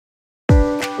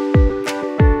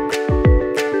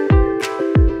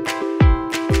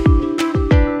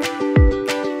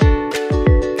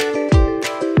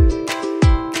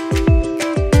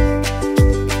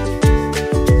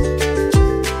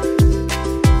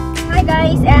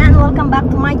guys, and welcome back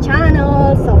to my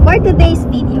channel. So for today's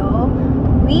video,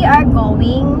 we are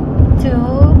going to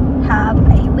have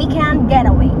a weekend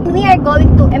getaway. We are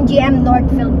going to MGM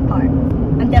Northfield Park.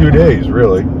 Until 2 days,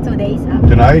 really. 2 days.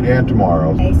 Tonight and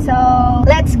tomorrow. Okay, so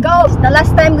let's go. The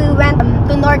last time we went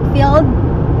to Northfield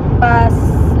was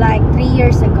like 3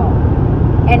 years ago,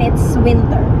 and it's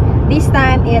winter. This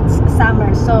time it's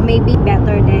summer, so maybe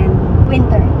better than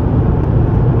winter.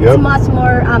 Yep. It's much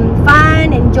more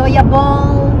fun,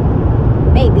 enjoyable.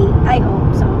 Maybe, I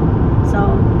hope so.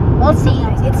 So we'll see.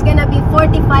 It's gonna be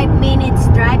 45 minutes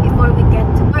drive before we get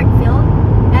to Northfield.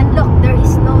 And look, there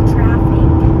is no traffic.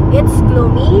 It's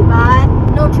gloomy, but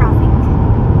no traffic.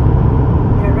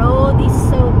 The road is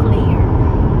so clear.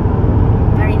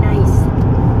 Very nice.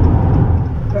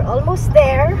 We're almost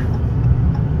there.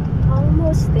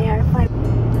 Almost there. Almost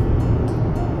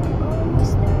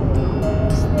there.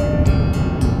 Almost there.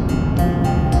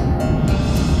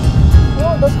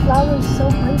 Oh, those flowers so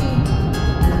pretty.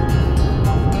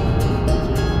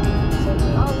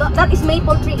 Oh, that is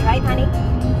maple tree, right, honey?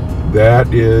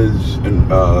 That is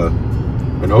an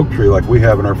oak tree like we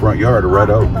have in our front yard, a red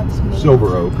oak,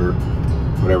 silver oak, or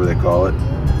whatever they call it.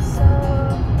 So,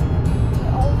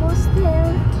 we're almost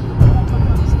there.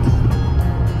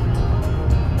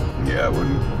 Yeah, I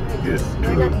wouldn't get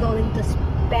We're not going to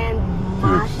spend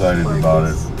much excited for about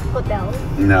this hotel.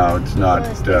 No, it's not.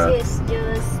 Because this is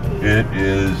just It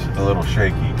is a little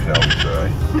shaky, shall we say.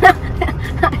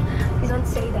 You don't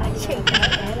say that, shaky.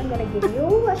 And I'm gonna give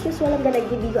you, as usual, I'm gonna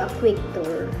give you a quick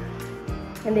tour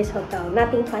in this hotel.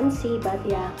 Nothing fancy, but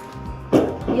yeah,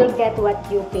 you'll get what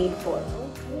you paid for.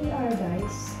 Here we are,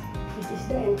 guys. This is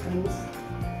the entrance.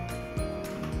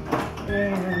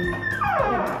 And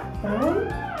bathroom.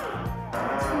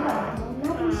 That's the bathroom.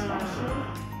 Nothing special.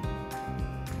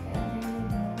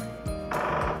 And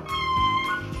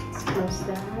let's close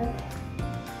that.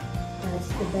 That's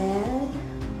the bed.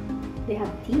 They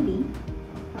have TV.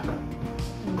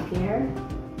 And here,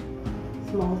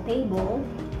 small table.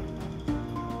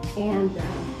 And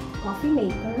coffee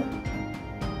maker.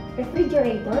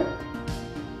 Refrigerator.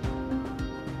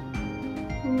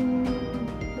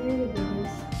 There it is.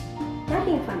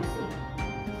 Nothing fancy.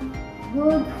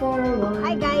 Good for one.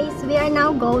 Hi guys, we are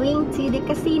now going to the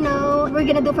casino. We're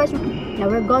gonna do first. Now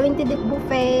we're going to the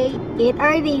buffet, eat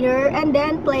our dinner, and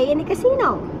then play in the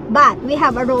casino. But we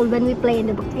have a rule when we play in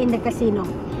the casino.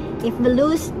 If we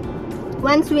lose,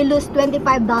 once we lose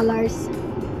 $25,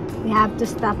 we have to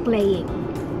stop playing.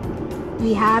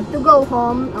 We have to go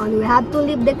home, and we have to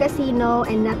leave the casino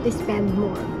and not to spend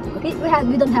more. Okay, we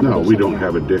don't have. No, we don't here.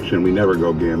 have addiction. We never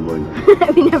go gambling.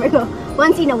 We never go.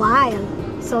 Once in a while.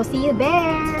 So see you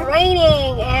there. It's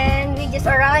raining, and we just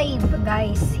arrived,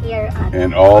 guys, here at.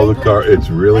 And all the car, it's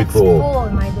really full. Full.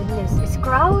 My goodness, it's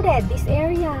crowded. This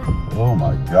area. Oh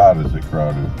my God, is it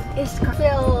crowded? It's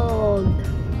filled.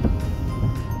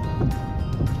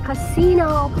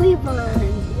 Casino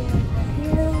Cleveland.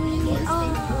 Here we are.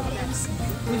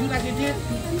 Would you like a dip?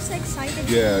 I'm so excited.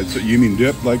 Yeah, so you mean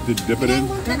dip, like to dip it in? I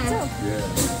want that too. Yeah.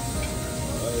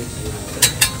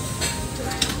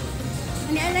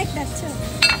 And I like that too.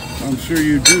 I'm sure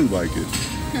you do like it.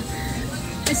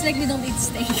 It's like we don't eat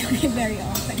steak very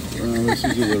often. This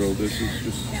is a little, this is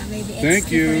just... Yeah, maybe it's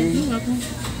Thank you. You're welcome.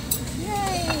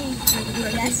 Yay!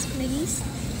 Yes, please.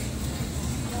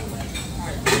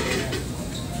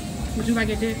 Would you like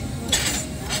a dip?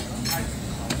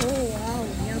 Oh wow,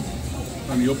 yum.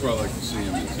 I mean, you'll probably like the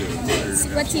salmon too.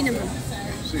 What cinnamon?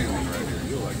 Salmon right here,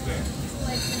 you'll like that.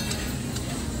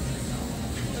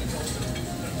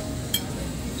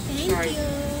 Thank Sorry. you.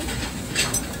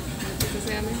 The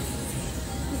salmon?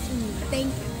 Thank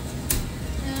you.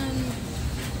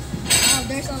 Oh,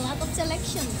 there's a lot of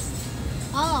selections.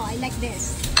 Oh, I like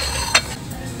this.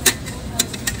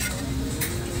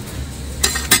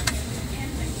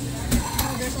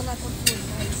 Oh, there's a lot of food,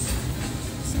 guys.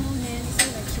 So many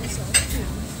selections of food.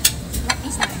 What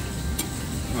is that?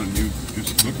 Come on, you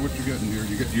just look what you got in here.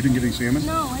 You didn't get any salmon?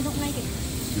 No, I don't like it.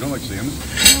 You don't like salmon? No,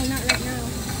 not right now.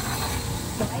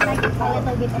 I like a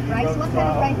little bit of rice. What kind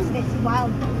of rice is this?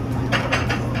 Wild.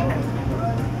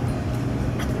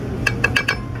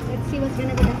 Let's see what's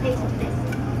gonna be the taste of this.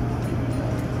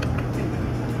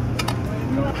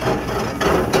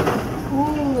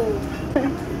 Ooh.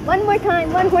 One more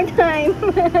time, one more time.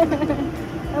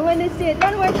 I want to see it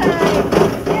one more time.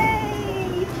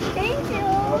 Yay! Thank you.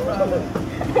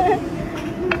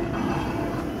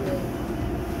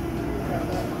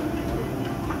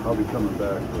 I'll be coming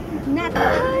back with you. Not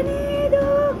honey,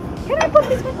 though. Can I put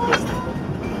this with oyster?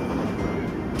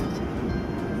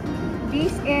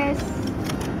 This is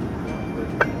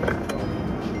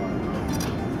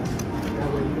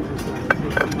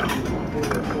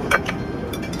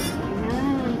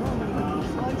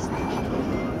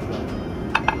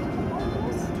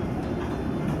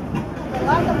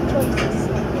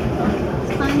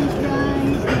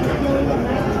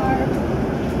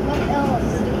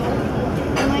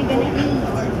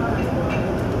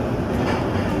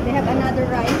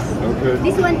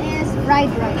This one is fried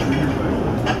rice.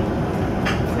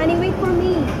 Honey, wait for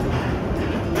me.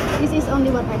 This is only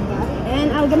what I got.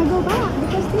 And I'm gonna go back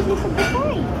because this is a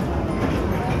buffet.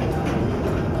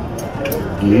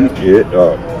 Eat it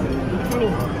up. Honey.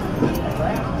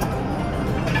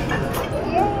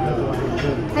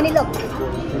 Honey, look.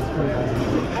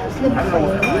 It's the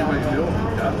buffet.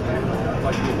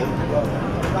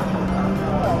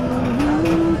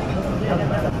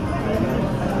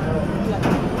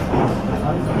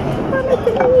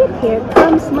 Here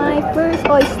comes my first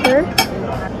oyster.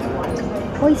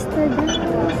 Oyster guys.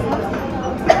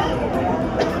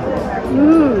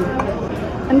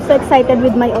 I'm so excited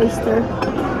with my oyster.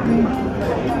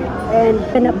 And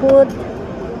gonna put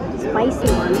spicy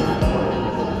one.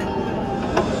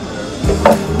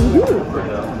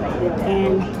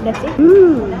 And that's it.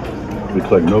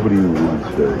 It's like nobody wants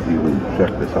to even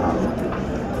check this out.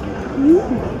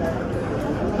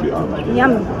 To be honest.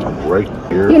 Yum. Right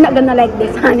here. You're not gonna like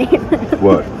this, honey.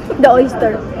 What? The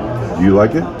oyster. Do you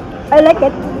like it? I like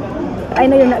it. I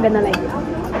know you're not gonna like it.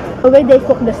 The way they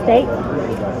cook the steak,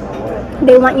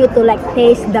 they want you to like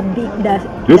taste the meat.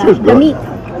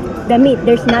 The meat.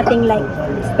 There's nothing like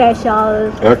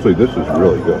special. Actually, this is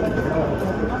really good.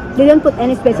 They don't put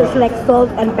any specials like salt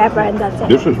and pepper, and that's it.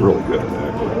 This is really good,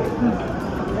 actually.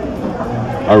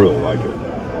 I really like it.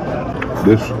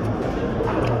 This is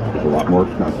a lot more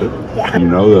expensive. Yeah. You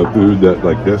know, the food that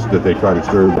like this that they try to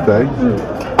serve today,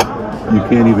 you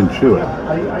can't even chew it.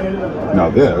 Now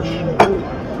this,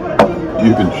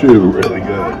 you can chew really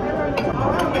good.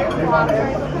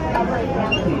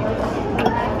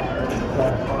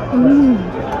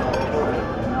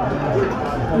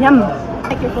 Yum.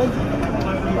 Like your food?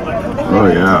 Oh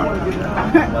yeah.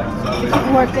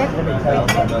 Worth it?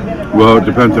 Well, it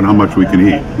depends on how much we can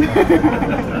eat.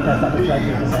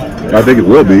 I think it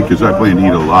will be because I plan to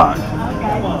eat a lot.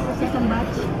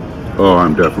 Oh,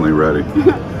 I'm definitely ready.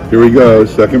 Here we go,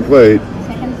 second plate.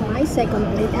 Second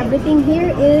plate. Everything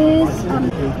here is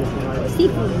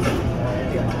seafood.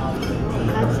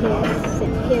 That's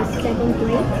his second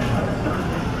plate.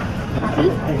 See?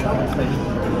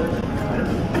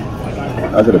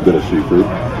 I got a bit of seafood.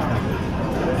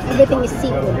 Everything is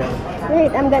seafood.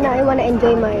 Right, I wanna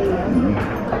enjoy my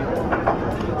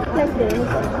like this.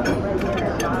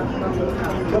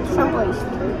 With some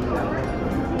oyster.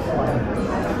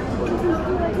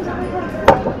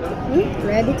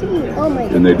 Ready to eat. Oh my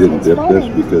goodness. And they didn't dip this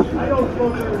because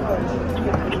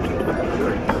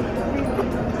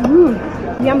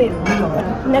yummy.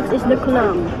 Next is the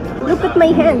clam. Look at my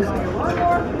hands.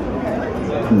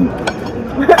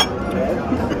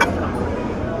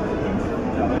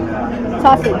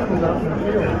 Sausage.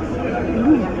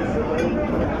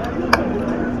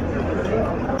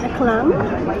 A clam.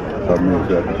 Tell me if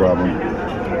that's the problem.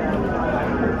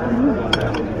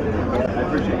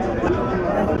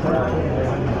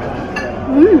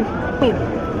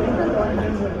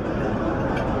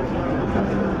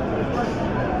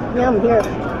 Yum, here.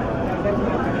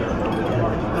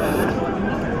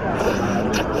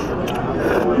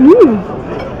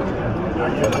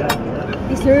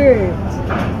 Dessert.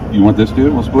 You want this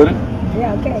too? We'll split it?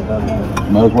 Yeah, okay, go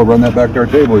ahead. Might as well run that back to our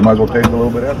table. We might as well taste a little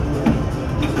bit after.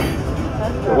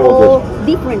 Oh,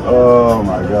 different. Oh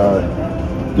my god.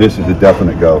 This is a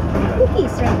definite go.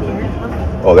 Cookies right there.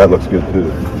 Oh, that looks good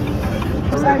too.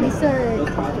 What's our dessert?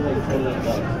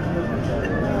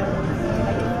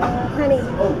 Honey,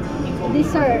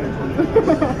 dessert.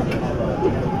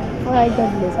 Oh my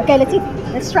goodness. Okay, let's eat.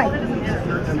 Let's try.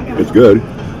 It's good.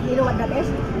 You know what that is?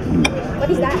 What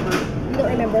is that? You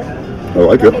don't remember? I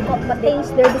like it. But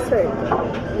taste their dessert.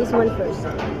 This one first.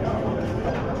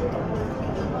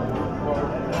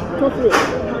 Totally.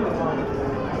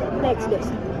 Next this.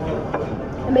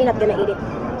 I may not gonna eat it.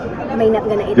 I may not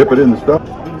gonna eat Dip it in the stuff.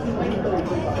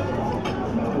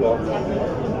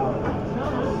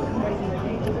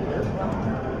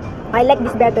 I like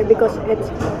this better because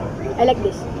I like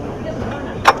this.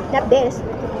 Not this.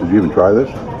 Did you even try this?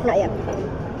 Not yet.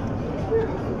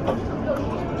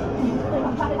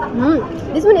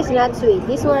 This one is not sweet.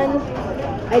 This one,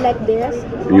 I like this.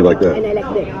 And you like that? And I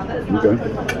like this. Okay.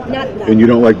 Not that. And you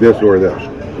don't like this or this?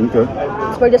 Okay.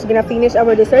 So we're just gonna finish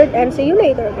our dessert and see you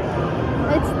later.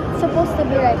 It's supposed to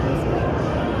be right this way.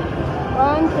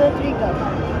 1, 2, 3, go.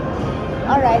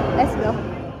 Alright, let's go.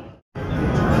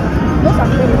 Those are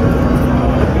good.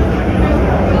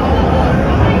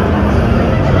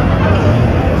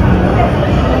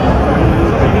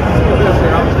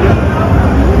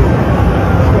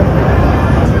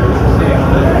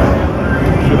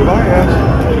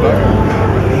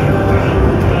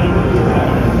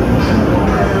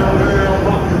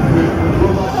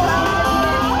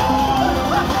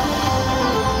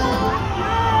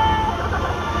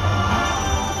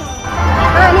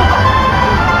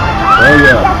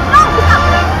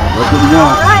 what we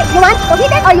want. Alright, you want to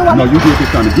eat it or you want No, you do it this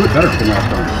time and do it better than last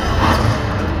time.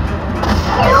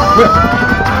 Whip.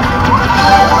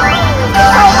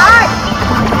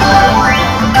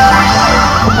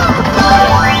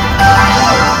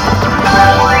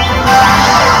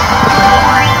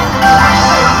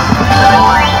 so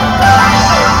hard?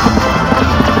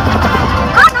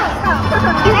 Oh no, stop.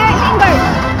 In air finger.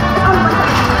 It's on one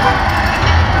side.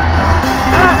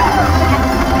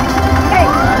 Okay.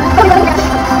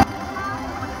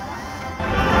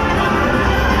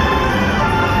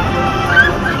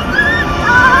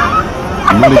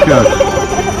 Money catch.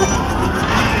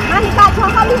 Money catch.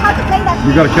 How to play that?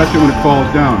 You got to catch it when it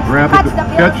falls down. Grab it. Catch the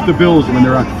bills. Catch the bills when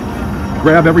they're on.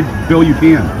 Grab every bill you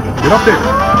can. Get up there.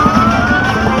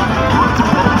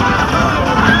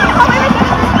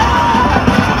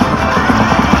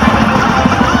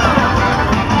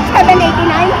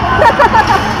 $7.89.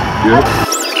 Yep.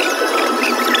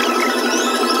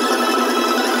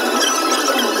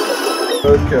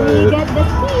 Okay. Get the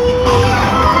speed.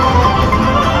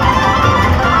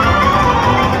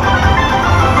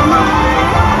 Come on.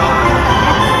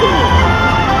 Let's see.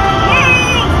 Yay!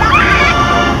 Stop!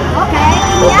 Okay.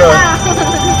 Yeah.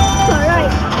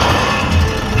 Alright.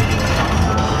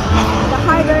 The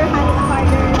harder, honey, the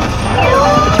harder.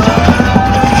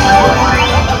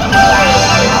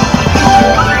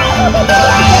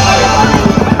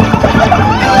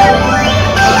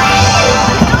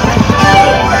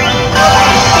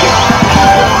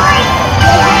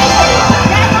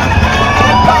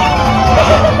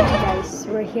 Guys,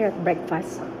 we're here at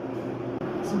breakfast.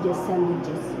 It's just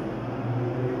sandwiches.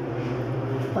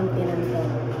 Continental.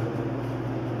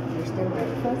 Here's their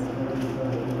breakfast.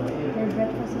 Their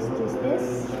breakfast is just this,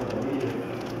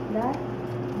 that,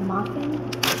 muffin,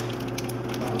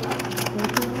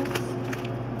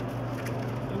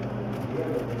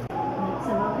 that's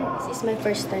about it. This is my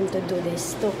first time to do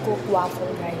this, to cook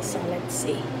waffle, guys. So let's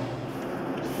see.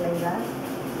 Just like that.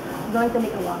 I'm going to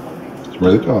make a waffle, guys. It's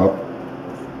right at the top.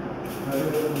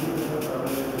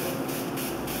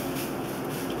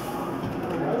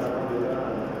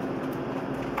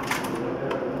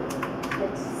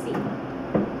 Let's see.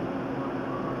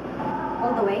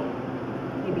 All the way?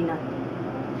 Maybe not.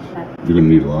 You're gonna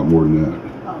need a lot more than that.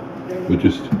 Oh, really? But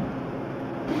just,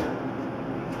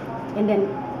 And then,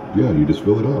 yeah, you just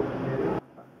fill it up.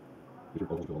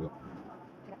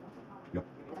 Yep.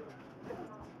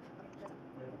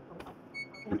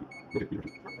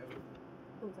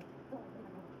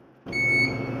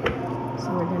 so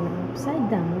we're gonna upside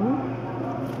down.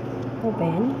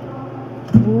 Open.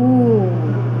 Ooh.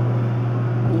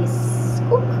 Is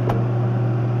cook.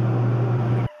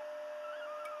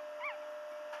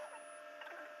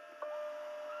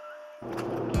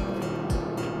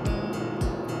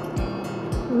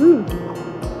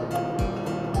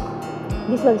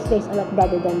 This one tastes a lot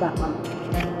better than that one.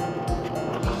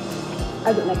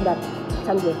 I don't like that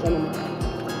sandwich anymore.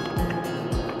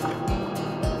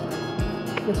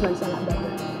 This one's a lot better.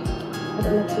 I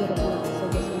don't like syrup yet, so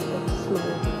this one is small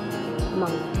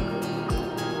amount.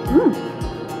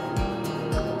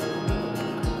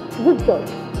 Good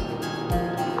choice.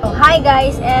 Oh, hi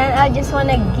guys, and I just want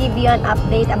to give you an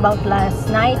update about last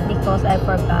night because I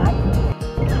forgot.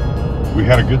 We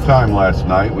had a good time last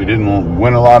night. We didn't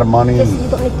win a lot of money. Just, you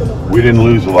don't need to look. We didn't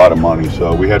lose a lot of money,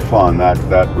 so we had fun. That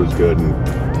was good, and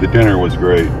the dinner was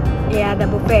great. Yeah, the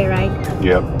buffet, right?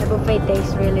 Yep. The buffet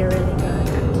tastes really, really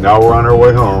good. Now we're on our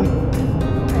way home.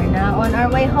 We're now on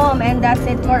our way home, and that's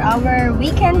it for our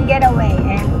weekend getaway.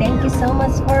 And thank you so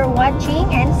much for watching,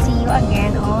 and see you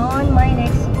again on my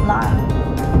next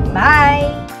vlog.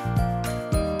 Bye!